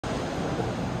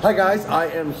Hi guys, I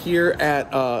am here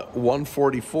at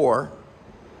 144,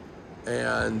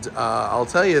 and I'll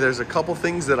tell you, there's a couple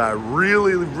things that I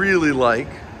really like.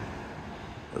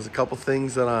 There's a couple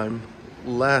things that I'm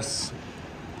less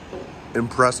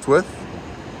impressed with,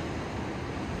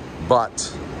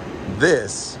 but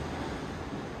this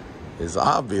is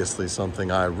obviously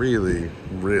something I really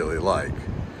like.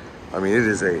 I mean, it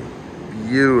is a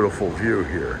beautiful view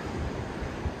here.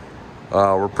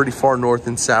 We're pretty far north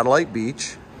in Satellite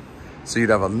Beach, so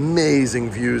you'd have amazing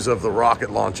views of the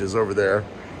rocket launches over there.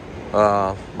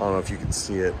 I don't know if you can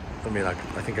see it. I mean, I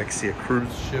think I can see a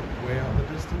cruise ship way out in the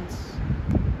distance.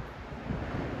 Not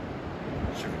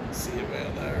sure if you can see it way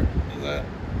out there. Is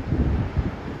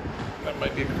that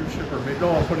might be a cruise ship, or maybe,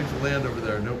 no, I'm putting some land over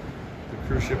there. Nope. The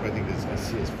cruise ship, I think, I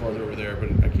see is farther over there,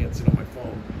 but I can't see it on my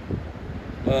phone.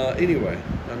 Anyway,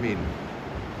 I mean,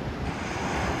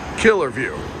 killer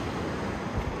view.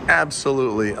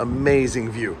 Absolutely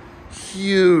amazing view.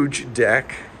 Huge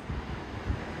deck.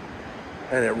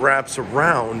 And it wraps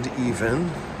around even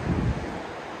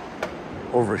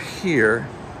over here.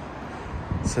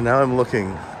 So now I'm looking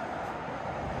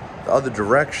the other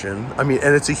direction. I mean,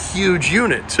 and it's a huge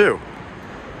unit too.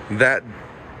 That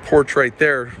porch right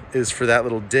there is for that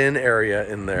little den area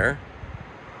in there.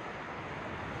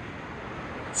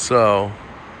 So,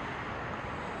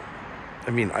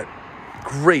 I mean,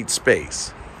 great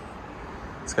space.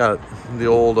 It's got the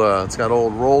old,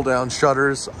 old roll down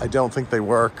shutters. I don't think they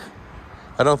work.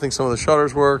 I don't think some of the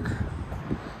shutters work.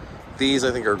 These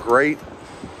I think are great.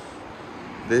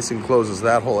 This encloses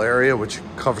that whole area, which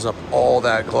covers up all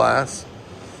that glass.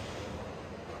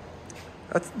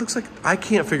 That looks like, I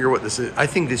can't figure what this is. I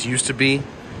think this used to be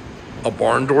a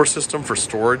barn door system for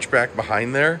storage back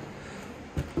behind there.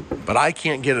 But I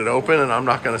can't get it open, and I'm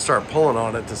not gonna start pulling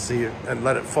on it to see it and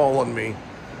let it fall on me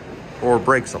or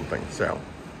break something. So,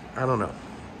 I don't know.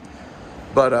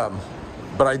 But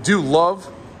I do love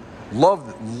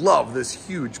this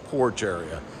huge porch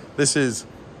area. This is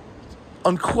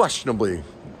unquestionably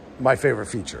my favorite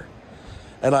feature.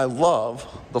 And I love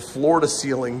the floor to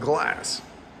ceiling glass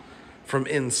from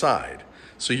inside.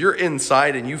 So you're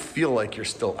inside and you feel like you're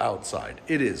still outside.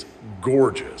 It is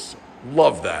gorgeous.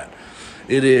 Love that.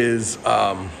 It is,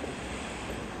 I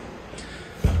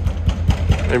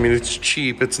mean, it's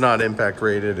cheap. It's not impact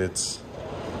rated.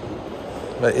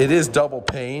 It is double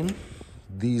pane,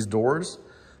 these doors.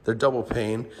 They're double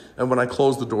pane. And when I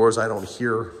close the doors, I don't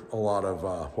hear a lot of,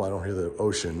 I don't hear the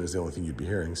ocean is the only thing you'd be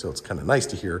hearing. So it's kind of nice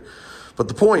to hear. But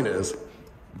the point is,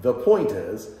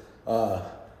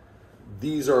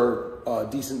 these are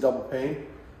decent double pane.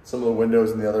 Some of the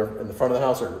windows in the front of the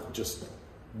house are just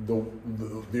the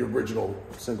original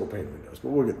single pane windows, but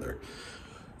we'll get there.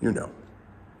 You know.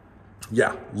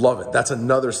 Yeah, love it. That's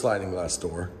another sliding glass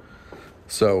door.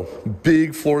 So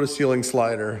big floor to ceiling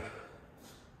slider.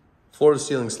 Floor to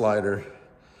ceiling slider.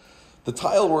 The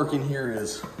tile work in here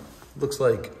looks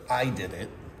like I did it,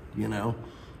 you know,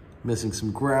 missing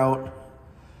some grout,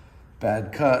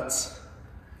 bad cuts,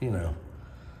 you know,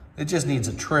 it just needs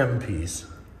a trim piece.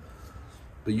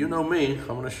 But you know me,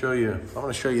 I'm gonna show you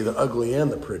the ugly and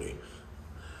the pretty,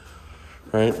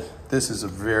 right? This is a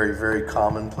very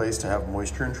common place to have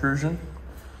moisture intrusion,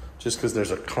 just because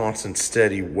there's a constant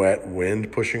steady wet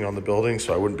wind pushing on the building.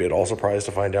 So I wouldn't be at all surprised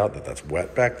to find out that that's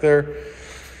wet back there.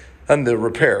 And the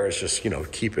repair is just, you know,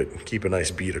 keep a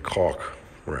nice bead of caulk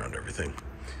around everything.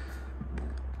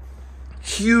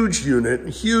 Huge unit,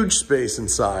 huge space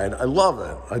inside. I love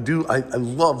it. I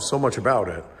love so much about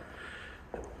it.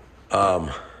 I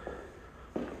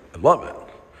love it.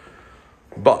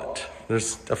 But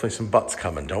there's definitely some buts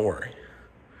coming, don't worry.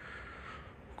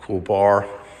 Cool bar,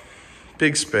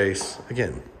 big space.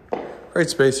 Again, great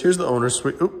space. Here's the owner's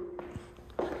suite. Oop.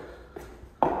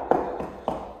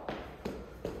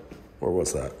 Where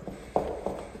was that?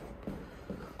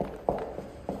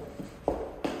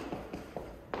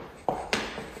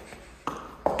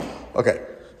 Okay,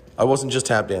 I wasn't just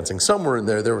tap dancing. Somewhere in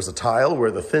there was a tile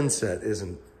where the thin set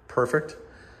isn't perfect,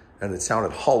 and it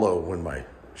sounded hollow when my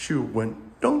shoe went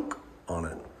dunk on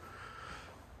it.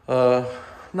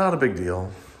 Not a big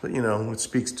deal, but you know, it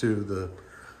speaks to the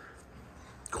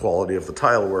quality of the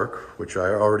tile work, which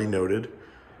I already noted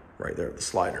right there at the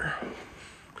slider.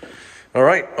 All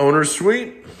right, owner's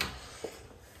suite.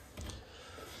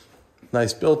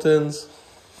 Nice built-ins.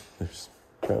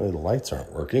 Apparently the lights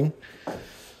aren't working.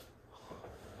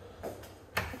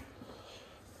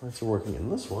 Lights are working in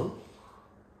this one.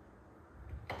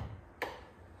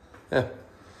 Yeah.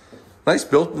 Nice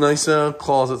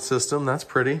closet system. That's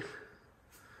pretty.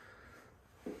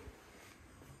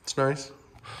 It's nice.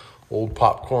 Old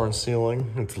popcorn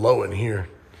ceiling. It's low in here.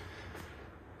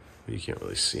 You can't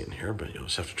really see in here, but you'll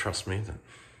just have to trust me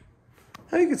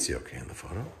that you can see okay in the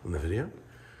photo, in the video.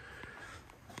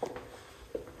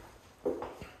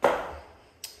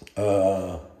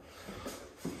 The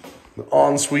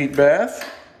ensuite bath.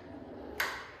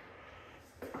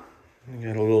 You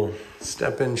got a little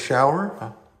step-in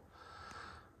shower.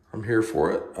 I'm here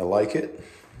for it. I like it.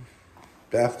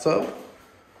 Bathtub.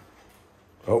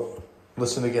 Oh,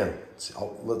 listen again.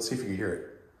 Let's see if you can hear it.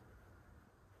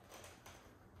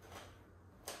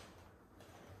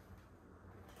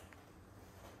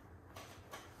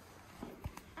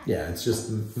 Yeah, it's just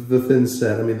the thin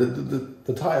set. I mean,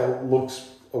 the tile looks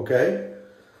okay,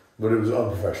 but it was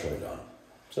unprofessionally done.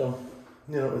 So,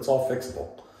 you know, it's all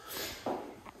fixable.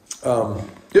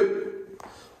 Yep.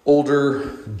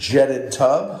 Older jetted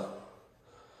tub.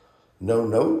 No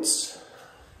notes.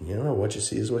 You know, what you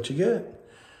see is what you get.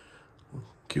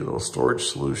 Cute little storage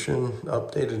solution.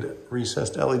 Updated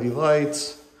recessed LED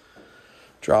lights.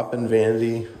 Drop-in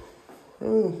vanity.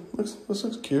 Oh, this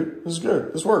looks cute. This is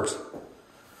good. This works.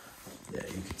 Yeah,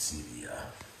 you can see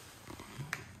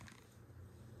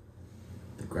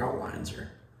the grout lines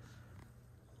are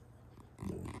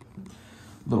a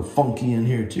little funky in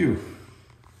here too.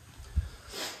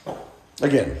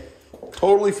 Again,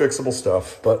 totally fixable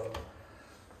stuff, but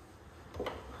I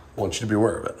want you to be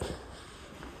aware of it.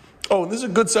 Oh, and this is a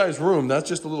good sized room. That's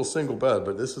just a little single bed,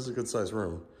 but this is a good sized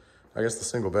room. I guess the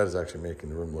single bed is actually making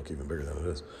the room look even bigger than it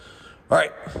is. All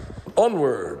right,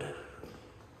 onward.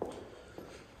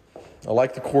 I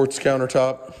like the quartz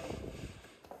countertop.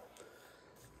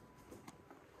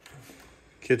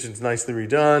 Kitchen's nicely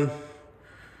redone.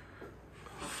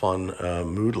 Fun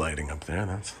mood lighting up there.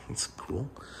 That's cool.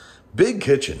 Big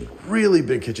kitchen, really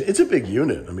big kitchen. It's a big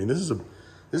unit. I mean, this is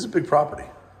a big property.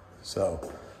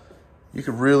 So you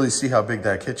can really see how big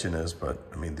that kitchen is. But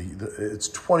I mean, it's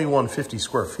 2150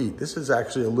 square feet. This is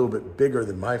actually a little bit bigger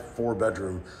than my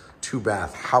 4-bedroom,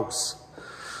 2-bath house.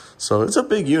 So it's a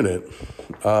big unit.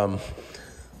 Let's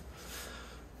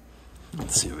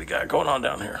see what we got going on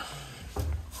down here.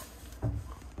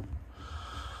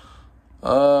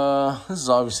 This has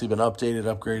obviously been updated,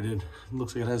 upgraded. It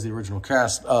looks like it has the original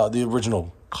cast, the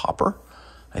original copper,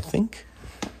 I think.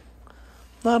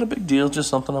 Not a big deal, just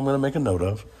something I'm going to make a note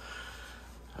of.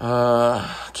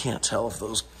 Can't tell if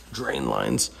those drain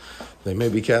lines, they may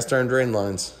be cast iron drain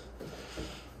lines.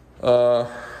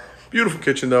 Beautiful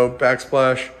kitchen though,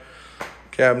 backsplash,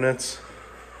 cabinets.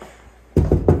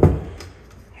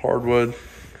 Hardwood,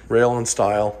 rail and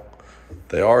style.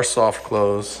 They are soft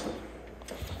close.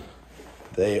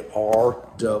 They are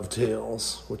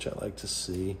dovetails, which I like to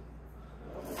see.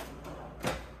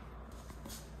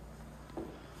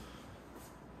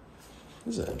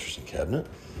 This is an interesting cabinet.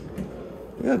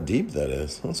 Look how deep that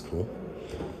is. That's cool.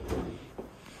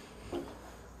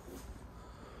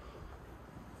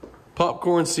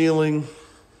 Popcorn ceiling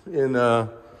in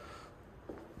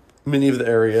many of the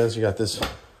areas. You got this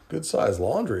good sized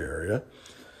laundry area.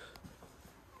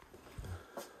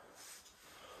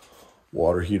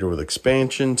 Water heater with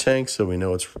expansion tank, so we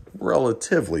know it's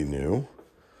relatively new.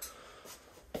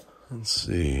 Let's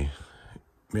see.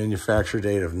 Manufacture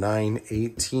date of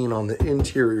 9/18 on the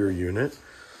interior unit.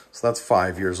 So that's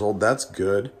 5 years old. That's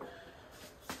good.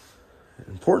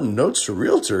 Important notes to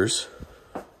realtors.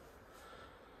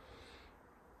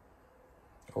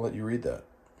 I'll let you read that.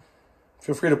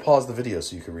 Feel free to pause the video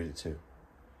so you can read it too.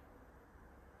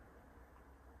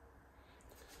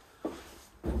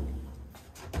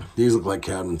 These look like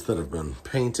cabinets that have been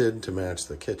painted to match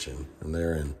the kitchen, and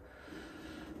they're in,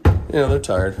 you know, they're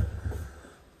tired.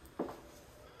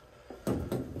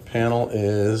 Panel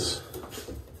is,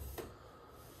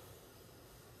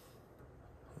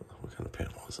 what kind of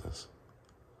panel is this?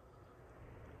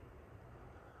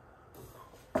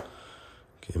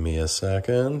 Give me a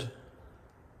second.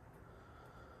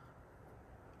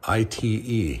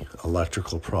 ITE,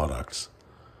 Electrical Products.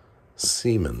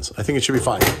 Siemens. I think it should be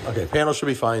fine. Okay, panel should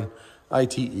be fine.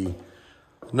 ITE.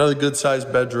 Another good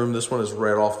sized bedroom. This one is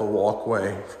right off the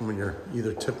walkway from when you're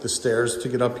either took the stairs to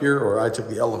get up here or I took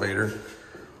the elevator.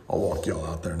 I'll walk y'all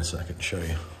out there in a second and show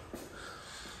you.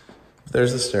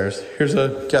 There's the stairs. Here's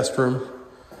a guest room.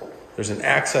 There's an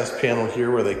access panel here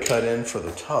where they cut in for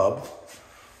the tub.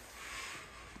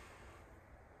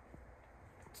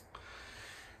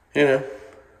 You know,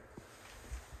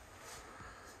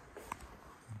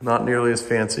 not nearly as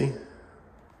fancy.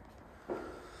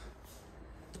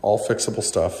 All fixable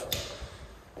stuff.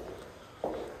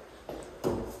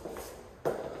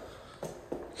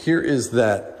 Here is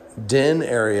that den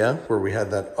area where we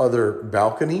had that other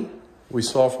balcony we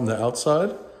saw from the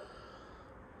outside.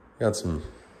 Got some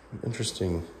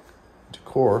interesting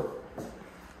decor.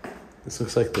 This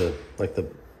looks like the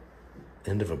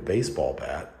end of a baseball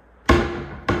bat.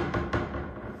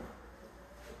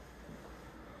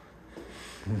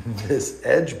 This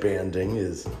edge banding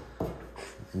is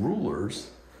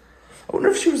rulers. I wonder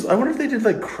if they did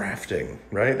like crafting,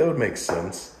 right? That would make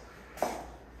sense.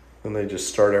 And they just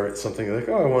start something like,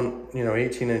 oh, I want,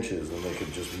 18 inches, and they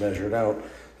could just measure it out.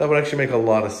 That would actually make a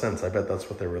lot of sense. I bet that's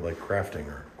what they were like crafting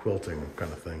or quilting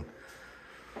kind of thing.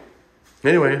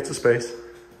 Anyway, it's a space.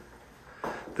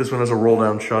 This one has a roll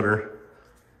down shutter.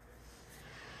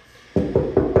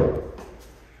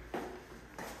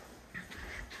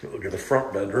 Look at the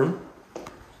front bedroom.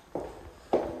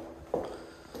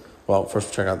 Well,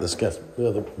 first check out the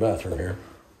other bathroom here.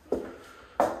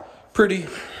 Pretty.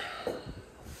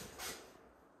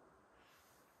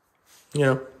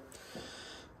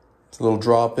 It's a little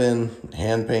drop-in,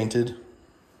 hand painted.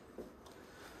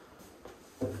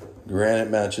 Granite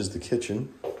matches the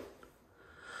kitchen.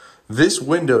 This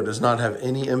window does not have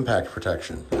any impact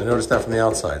protection. I noticed that from the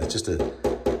outside. It's just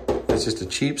a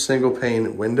cheap single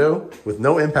pane window with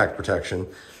no impact protection.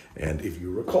 And if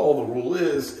you recall, the rule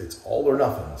is it's all or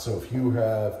nothing. So if you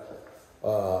have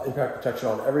impact protection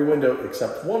on every window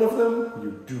except one of them,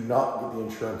 you do not get the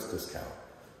insurance discount.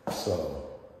 So,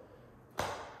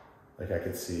 like I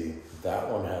could see, that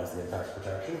one has the impact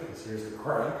protection because here's the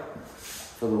crank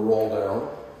for the roll down.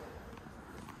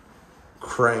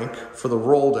 Crank for the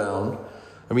roll down.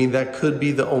 I mean, that could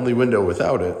be the only window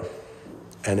without it.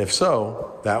 And if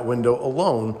so, that window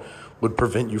alone would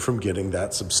prevent you from getting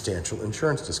that substantial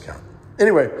insurance discount.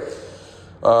 Anyway,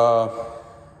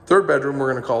 third bedroom,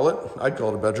 we're gonna call it. I'd call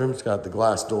it a bedroom. It's got the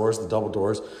glass doors, the double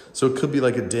doors. So it could be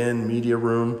like a den, media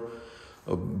room,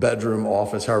 a bedroom,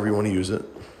 office, however you wanna use it.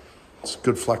 It's a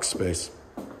good flex space.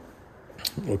 A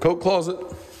little coat closet.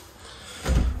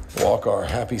 Walk our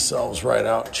happy selves right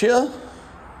out. Chia.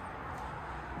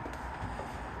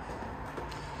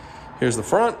 Here's the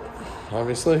front,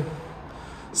 obviously.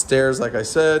 Stairs, like I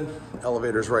said,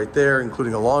 elevators right there,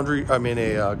 including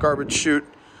a garbage chute,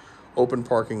 open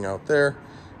parking out there,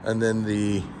 and then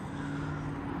the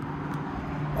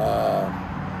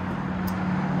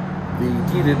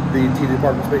heated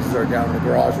parking spaces are down in the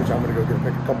garage, which I'm gonna go get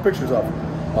a couple pictures of.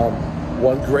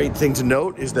 One great thing to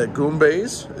note is that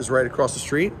Goombay's is right across the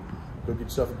street. Go get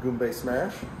yourself a Goombay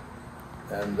smash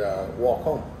and walk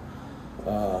home,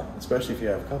 especially if you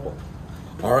have a couple.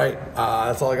 All right,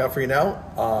 that's all I got for you now.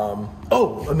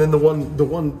 And then the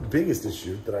one biggest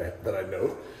issue that I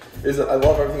note is that I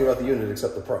love everything about the unit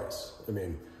except the price. I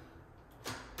mean,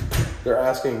 they're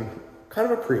asking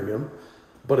kind of a premium,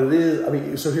 but it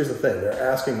is, so here's the thing.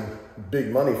 They're asking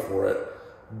big money for it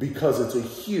because it's a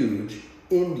huge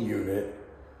end unit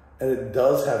and it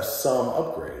does have some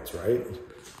upgrades, right?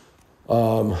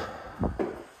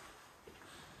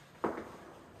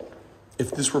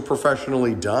 If this were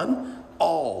professionally done,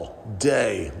 all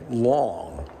day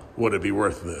long would it be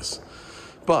worth this.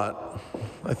 But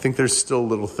I think there's still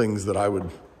little things that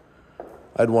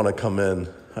I'd want to come in.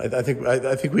 I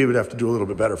think we would have to do a little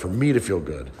bit better for me to feel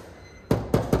good.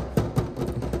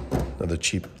 Another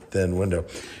cheap, thin window.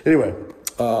 Anyway,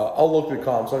 I'll look at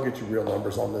comps. I'll get you real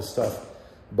numbers on this stuff.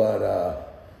 But,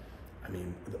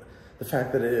 the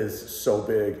fact that it is so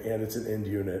big and it's an end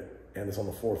unit and it's on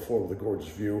the 4th floor with a gorgeous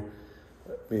view,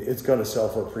 it's going to sell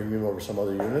for a premium over some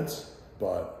other units,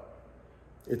 but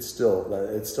they're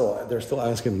still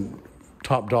asking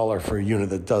top dollar for a unit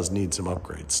that does need some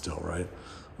upgrades still, right?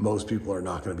 Most people are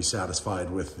not going to be satisfied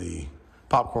with the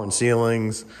popcorn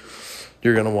ceilings.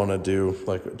 You're going to want to do,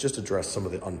 just address some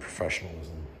of the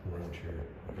unprofessionalism around here.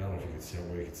 I don't know if you can see how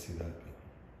well you can see that,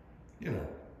 but,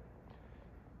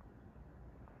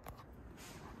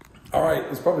 All right,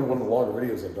 it's probably one of the longer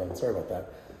videos I've done. Sorry about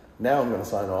that. Now I'm going to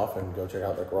sign off and go check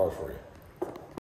out that garage for you.